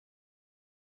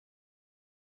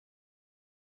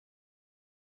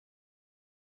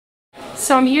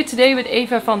So I'm here today with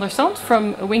Eva van der Zand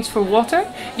from Wings for Water.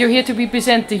 You're here to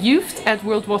represent the youth at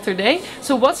World Water Day.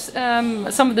 So what's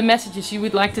some of the messages you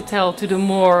would like to tell to the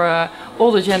more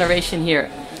older generation here?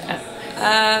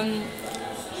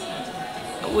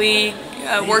 We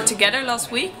worked together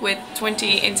last week with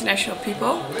 20 international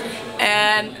people,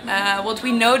 and what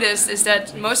we noticed is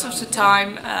that most of the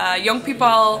time young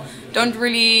people don't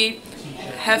really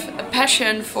have a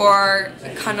passion for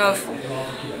kind of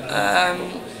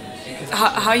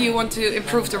how you want to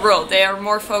improve the world. They are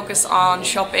more focused on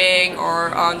shopping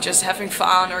or on just having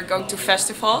fun or going to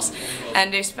festivals,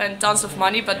 and they spend tons of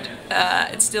money, but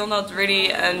it's still not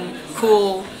really a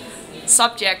cool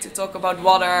subject to talk about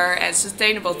water and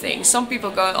sustainable things. Some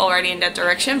people go already in that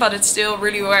direction, but it's still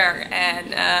really rare,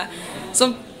 and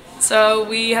so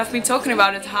we have been talking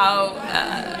about it, how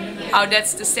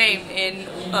that's the same in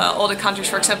all the countries.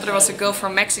 For example, there was a girl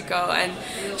from Mexico, and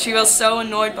she was so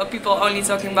annoyed by people only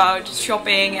talking about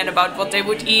shopping and about what they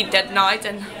would eat that night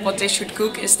and what they should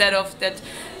cook, instead of that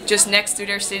just next to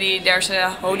their city there's a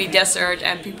holy desert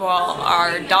and people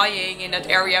are dying in that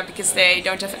area because they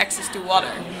don't have access to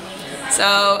water.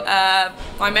 So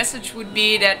my message would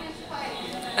be that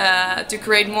to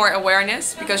create more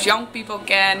awareness, because young people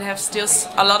can have still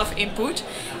a lot of input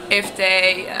if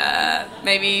they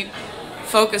maybe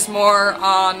focus more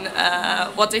on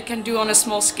what they can do on a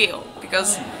small scale,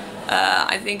 because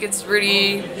I think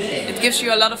it gives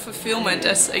you a lot of fulfillment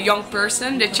as a young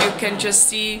person that you can just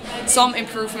see some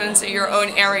improvements in your own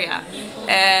area.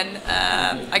 And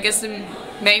I guess the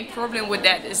main problem with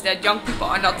that is that young people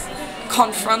are not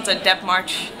confronted that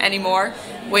much anymore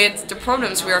with the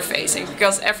problems we are facing,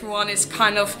 because everyone is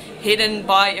kind of hidden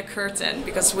by a curtain,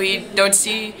 because we don't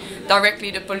see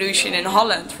directly the pollution in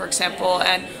Holland, for example,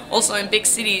 and also in big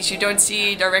cities you don't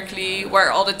see directly where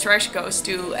all the trash goes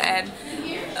to. And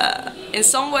in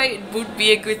some way it would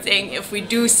be a good thing if we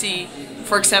do see,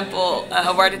 for example,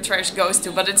 where the trash goes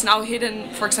to, but it's now hidden.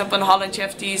 For example, in Holland you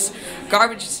have these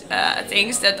garbage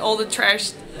things that all the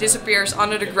trash disappears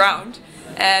under the ground,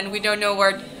 and we don't know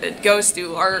where it goes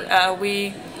to, or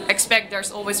we expect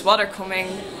there's always water coming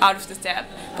out of the tap,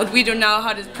 but we don't know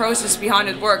how the process behind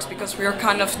it works, because we are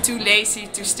kind of too lazy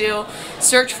to still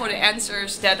search for the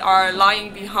answers that are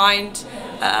lying behind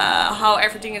how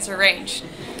everything is arranged.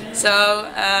 So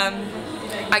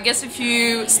I guess if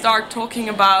you start talking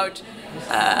about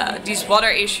these water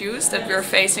issues that we're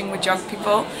facing with young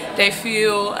people, they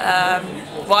feel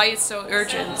why it's so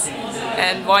urgent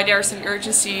and why there's an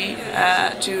urgency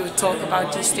to talk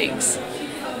about these things.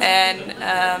 And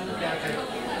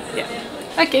yeah.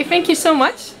 Okay, thank you so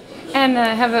much, and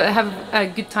have a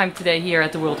good time today here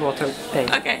at the World Water Day.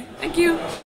 Okay, thank you.